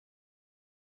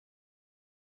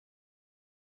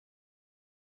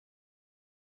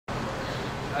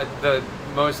The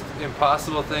most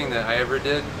impossible thing that I ever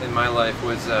did in my life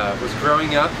was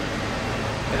growing up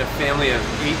in a family of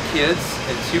 8 kids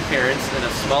and 2 parents in a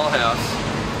small house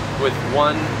with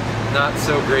one not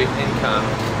so great income.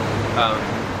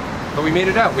 But we made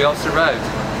it out. We all survived,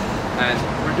 and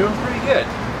we're doing pretty good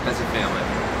as a family.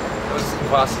 It was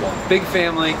impossible. Big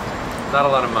family, not a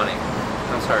lot of money.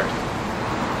 That was hard.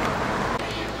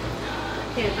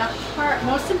 Okay, the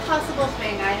most impossible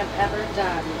thing I have ever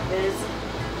done is,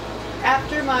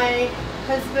 after my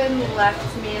husband left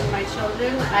me and my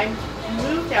children, I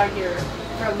moved out here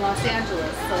from Los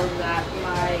Angeles so that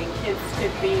my kids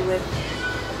could be with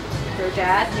their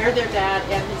dad, near their dad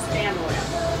and his family.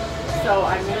 So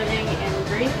I'm living in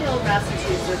Greenfield,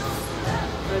 Massachusetts,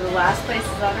 for the last places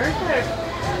on earth that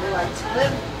I would like to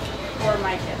live for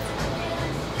my kids.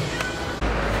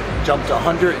 Jumped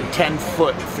 110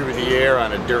 foot through the air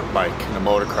on a dirt bike in a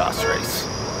motocross race.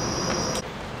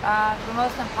 The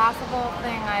most impossible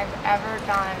thing I've ever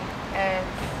done is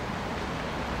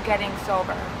getting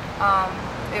sober.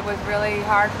 It was really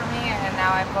hard for me, and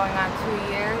now I'm going on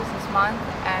 2 years this month,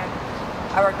 and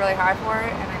I worked really hard for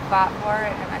it, and I fought for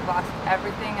it, and I lost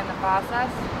everything in the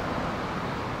process,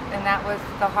 and that was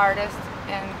the hardest,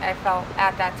 and I felt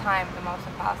at that time the most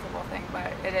impossible thing,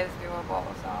 but it is doable.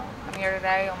 So I'm here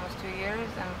today, almost 2 years,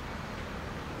 and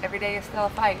every day is still a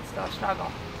fight, still a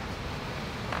struggle.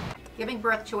 Giving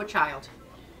birth to a child.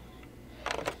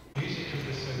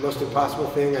 The most impossible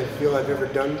thing I feel I've ever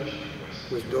done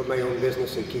was build my own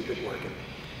business and keep it working.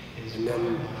 And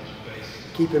then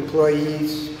keep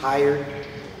employees hired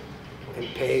and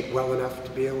paid well enough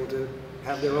to be able to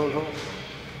have their own home.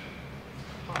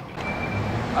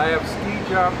 I have ski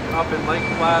jump up in Lake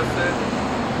Placid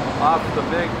off the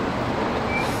big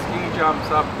ski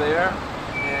jumps up there,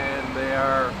 and they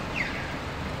are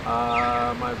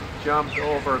I've jumped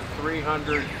over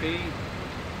 300 feet,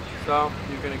 so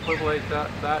you can equivalent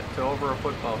that to over a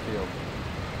football field.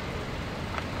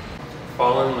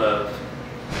 Fall in love.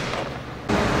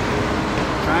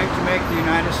 Trying to make the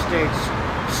United States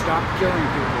stop killing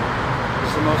people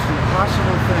is the most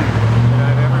impossible thing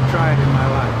that I've ever tried in my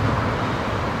life.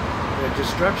 The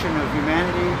destruction of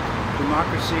humanity,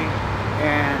 democracy,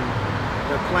 and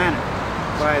the planet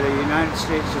by the United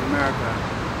States of America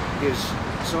is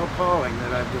so appalling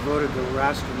that I've devoted the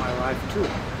rest of my life to it.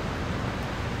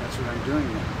 That's what I'm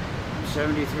doing now. I'm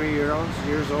 73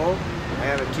 years old, I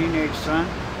have a teenage son,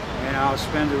 and I'll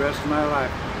spend the rest of my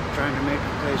life trying to make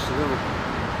a place to live in.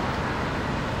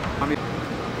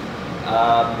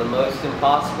 The most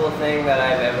impossible thing that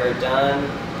I've ever done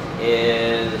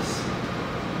is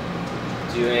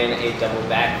doing a double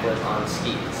backflip on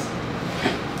skis.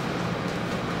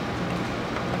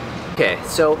 Okay,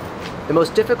 so the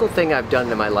most difficult thing I've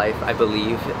done in my life, I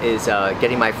believe, is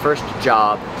getting my first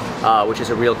job, which is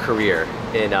a real career,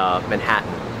 in Manhattan.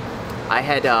 I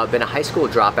had been a high school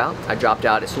dropout. I dropped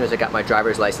out as soon as I got my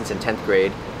driver's license in 10th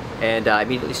grade, and I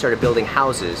immediately started building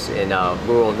houses in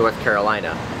rural North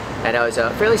Carolina. And I was a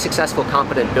fairly successful,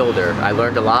 competent builder. I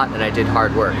learned a lot and I did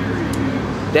hard work.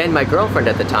 Then my girlfriend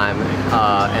at the time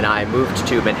and I moved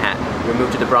to Manhattan. We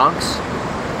moved to the Bronx,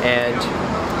 and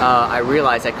I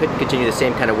realized I couldn't continue the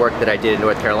same kind of work that I did in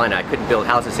North Carolina. I couldn't build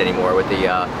houses anymore with the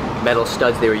metal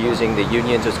studs they were using, the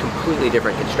unions. It was completely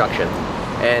different construction.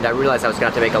 And I realized I was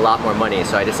going to have to make a lot more money,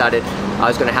 so I decided I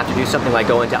was going to have to do something like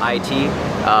go into IT.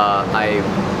 I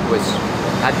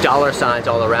had dollar signs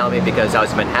all around me because I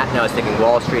was in Manhattan. I was thinking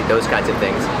Wall Street, those kinds of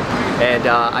things. And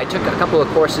I took a couple of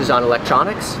courses on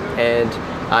electronics, and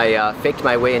I faked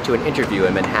my way into an interview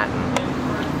in Manhattan.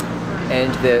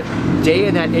 And the day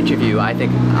in that interview, I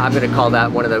think I'm going to call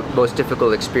that one of the most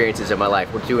difficult experiences of my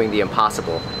life. We're doing the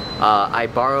impossible. I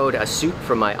borrowed a suit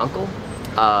from my uncle.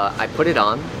 I put it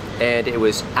on, and it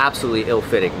was absolutely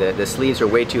ill-fitting. The sleeves were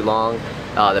way too long,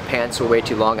 the pants were way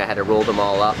too long, I had to roll them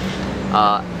all up.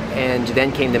 And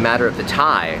then came the matter of the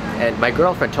tie, and my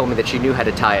girlfriend told me that she knew how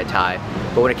to tie a tie,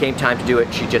 but when it came time to do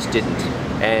it, she just didn't.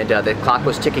 And the clock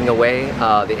was ticking away.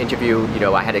 The interview, you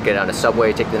know, I had to get on a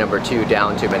subway, take the number 2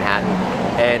 down to Manhattan,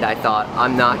 and I thought,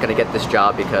 I'm not going to get this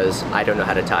job because I don't know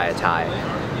how to tie a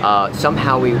tie.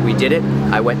 Somehow we did it.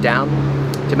 I went down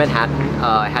to Manhattan.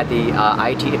 I had the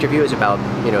IT interview. It was about,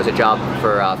 you know, it was a job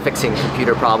for fixing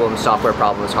computer problems, software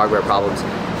problems, hardware problems.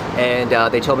 And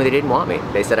they told me they didn't want me.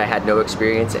 They said I had no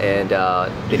experience, and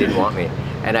they didn't want me.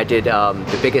 And I did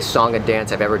the biggest song and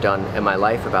dance I've ever done in my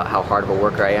life about how hard of a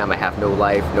worker I am. I have no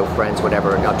life, no friends,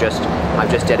 whatever. And I'm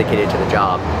just dedicated to the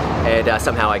job. And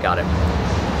somehow I got it.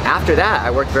 After that,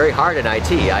 I worked very hard in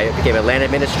IT. I became a LAN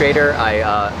administrator.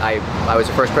 I was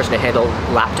the first person to handle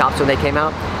laptops when they came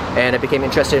out. and I became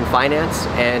interested in finance,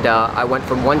 and I went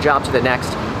from one job to the next,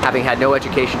 having had no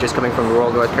education, just coming from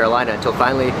rural North Carolina, until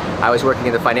finally I was working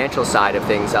in the financial side of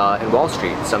things in Wall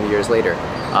Street some years later.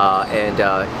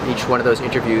 Each one of those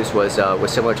interviews was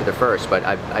similar to the first, but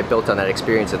I built on that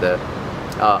experience of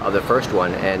the first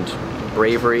one, and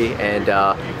bravery and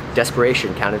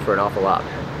desperation counted for an awful lot.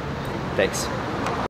 Thanks.